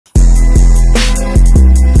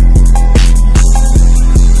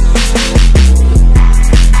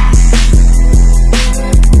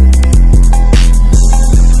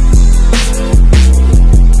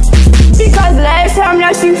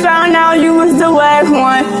the last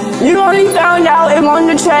one. You only found out it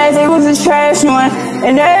wasn't the trash, it was the trash one.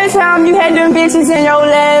 And every time you had them bitches in your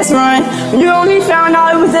last run, you only found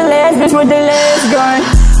out it was the last bitch with the last gun.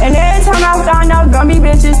 And every time I found out gummy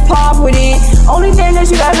bitches pop with it. Only thing that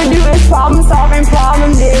you ever do is problem solving,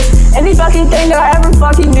 problem this. Any fucking thing that I ever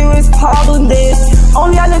fucking do is problem this.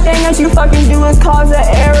 Only other thing that you fucking do is cause an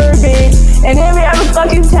error, bitch. And every other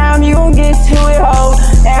fucking time you don't get to it, ho.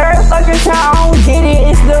 Every fucking time I don't get it,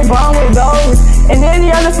 it's the one with those. And any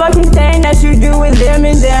other fucking thing that you do with them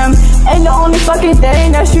and them ain't the only fucking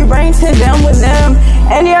thing that you bring to them with them.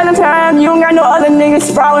 Any other time, you don't got no other niggas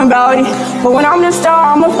sprouting about it. But when I'm the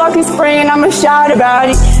star, I'ma fucking spring and I'ma shout about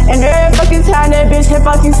it. And every fucking time that bitch hit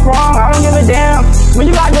fucking strong, I don't give a damn. When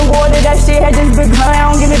you got the water, that shit had just begun,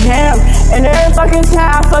 I don't give a damn. And every fucking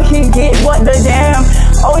time I fucking get what the damn.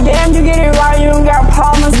 Oh damn, you get it right, you don't got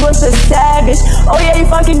problems with the savage. Oh yeah, you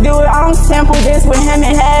fucking do it, I don't sample this with him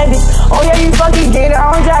and have it.